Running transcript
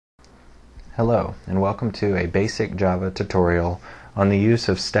Hello, and welcome to a basic Java tutorial on the use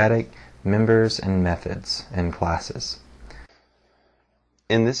of static members and methods in classes.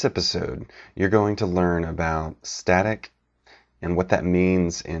 In this episode, you're going to learn about static and what that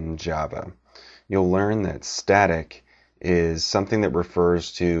means in Java. You'll learn that static is something that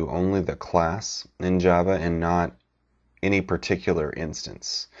refers to only the class in Java and not any particular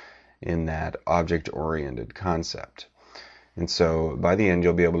instance in that object-oriented concept. And so by the end,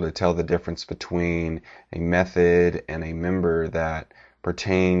 you'll be able to tell the difference between a method and a member that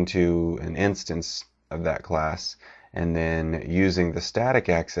pertain to an instance of that class, and then using the static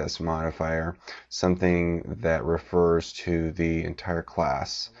access modifier, something that refers to the entire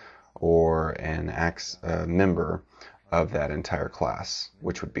class or a member of that entire class,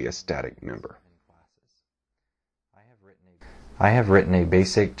 which would be a static member. I have written a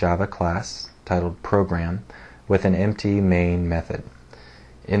basic Java class titled Program with an empty main method.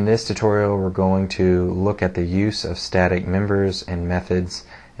 In this tutorial, we're going to look at the use of static members and methods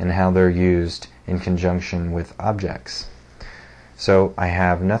and how they're used in conjunction with objects. So I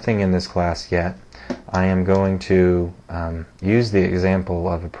have nothing in this class yet. I am going to use the example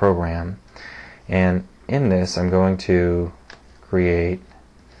of a program, and in this I'm going to create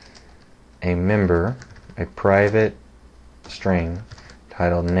a member, a private string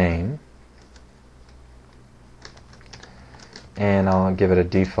titled name, and I'll give it a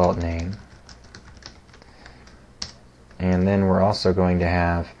default name. And then we're also going to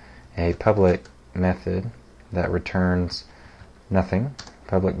have a public method that returns nothing,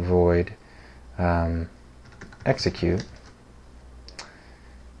 public void execute,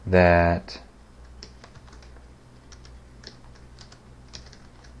 that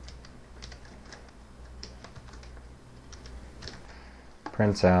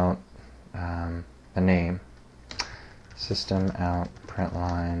prints out a name. System out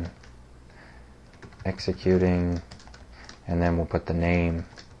println executing, and then we'll put the name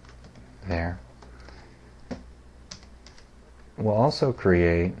there. We'll also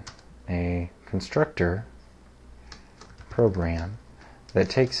create a constructor program that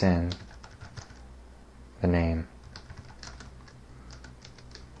takes in the name.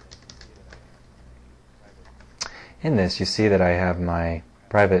 In this, you see that I have my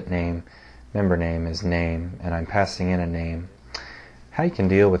private name, member name is name, and I'm passing in a name. How you can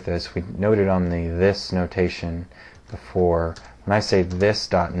deal with this, we noted on the this notation before. When I say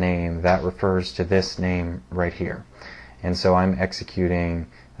this.name, that refers to this name right here. And so I'm executing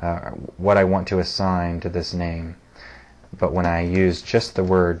what I want to assign to this name. But when I use just the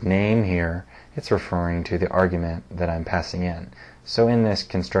word name here, it's referring to the argument that I'm passing in. So in this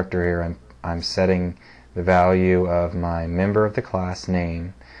constructor here, I'm setting the value of my member of the class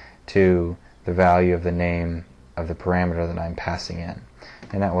name to the value of the name of the parameter that I'm passing in.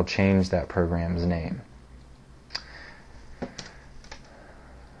 And that will change that program's name.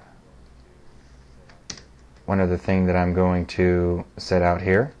 One other thing that I'm going to set out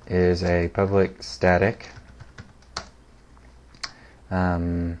here is a public static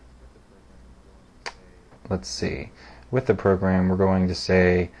let's see. With the program, we're going to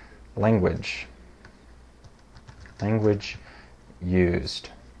say language used.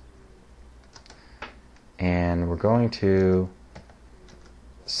 And we're going to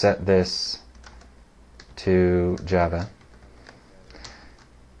set this to Java.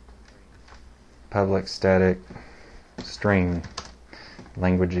 Public static string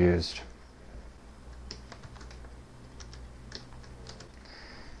language used.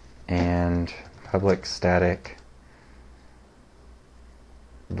 And public static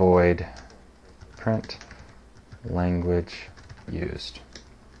void print language used.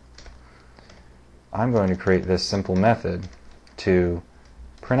 I'm going to create this simple method to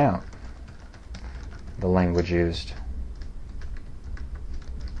print out the language used.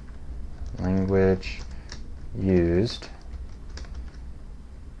 Language used,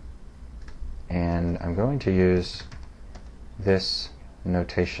 and I'm going to use this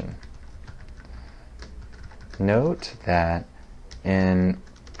notation. Note that in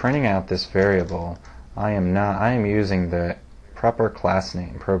printing out this variable, I am using the proper class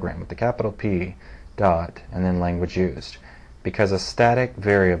name program with the capital P dot and then language used, because a static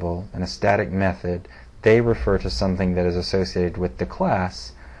variable and a static method, they refer to something that is associated with the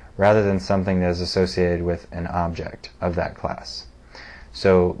class rather than something that is associated with an object of that class.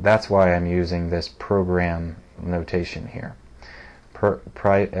 So that's why I'm using this program notation here.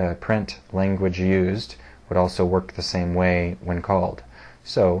 Print language used would also work the same way when called.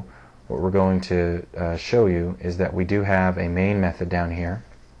 So what we're going to show you is that we do have a main method down here,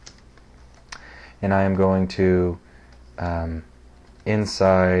 and I am going to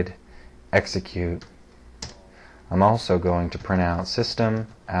inside execute, I'm also going to print out system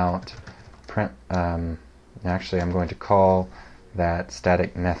out print. Actually, I'm going to call that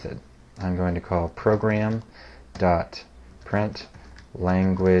static method. I'm going to call program dot print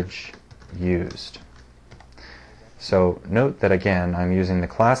language used. So note that again I'm using the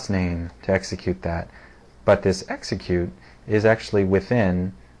class name to execute that, but this execute is actually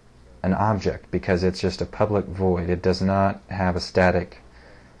within an object because it's just a public void. It does not have a static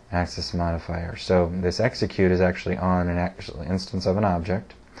access modifier. So this execute is actually on an actual instance of an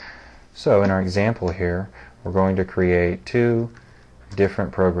object. So in our example here, we're going to create two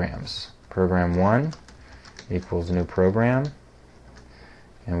different programs. Program 1 equals new program,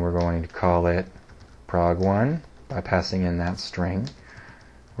 and we're going to call it prog1 by passing in that string.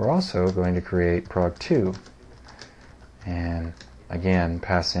 We're also going to create prog2 and again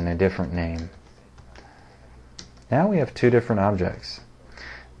pass in a different name. Now we have two different objects.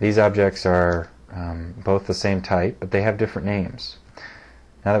 These objects are both the same type, but they have different names.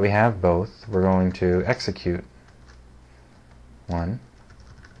 Now that we have both, we're going to execute one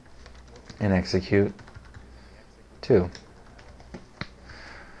and execute two.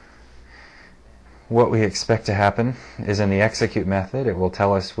 What we expect to happen is in the execute method, it will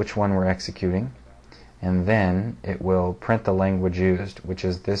tell us which one we're executing, and then it will print the language used, which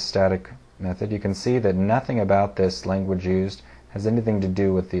is this static method. You can see that nothing about this language used has anything to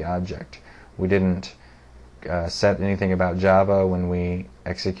do with the object. We didn't set anything about Java when we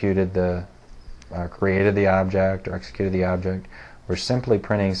executed created the object or executed the object. We're simply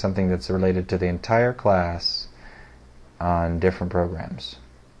printing something that's related to the entire class on different programs.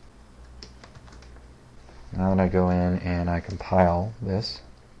 Now that I go in and I compile this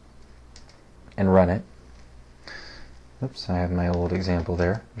and run it, oops, I have my old example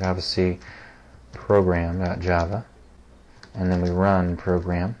there, javac program.java, and then we run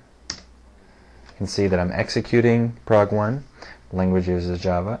program. You can see that I'm executing prog1, language used as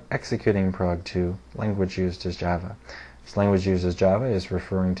Java, executing prog2, language used as Java. This language used as Java is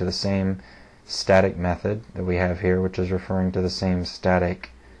referring to the same static method that we have here, which is referring to the same static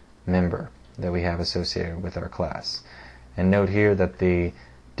member that we have associated with our class. And note here that the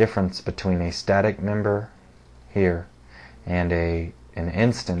difference between a static member here and an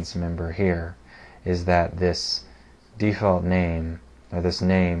instance member here is that this default name, or this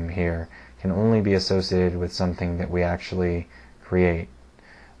name here, can only be associated with something that we actually create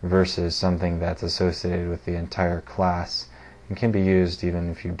versus something that's associated with the entire class and can be used even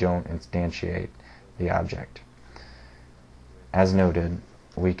if you don't instantiate the object. As noted,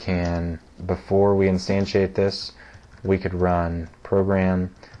 we can, before we instantiate this, we could run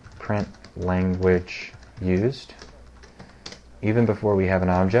program print language used even before we have an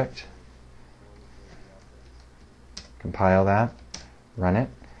object. Compile that, run it,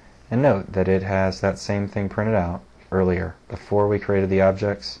 and note that it has that same thing printed out earlier before we created the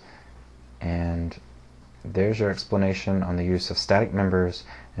objects. And there's your explanation on the use of static members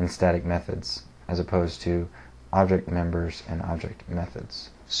and static methods as opposed to object members and object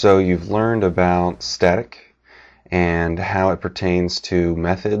methods. So you've learned about static and how it pertains to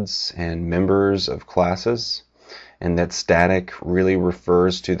methods and members of classes, and that static really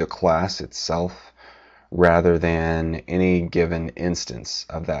refers to the class itself rather than any given instance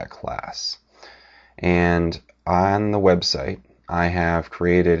of that class. And on the website, I have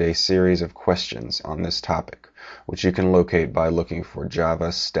created a series of questions on this topic, which you can locate by looking for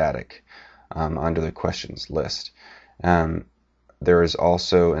Java static under the questions list. There is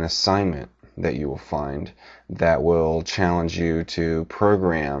also an assignment that you will find that will challenge you to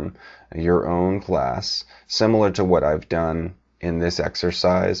program your own class, similar to what I've done in this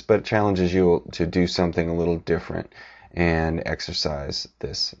exercise, but it challenges you to do something a little different and exercise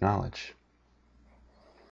this knowledge.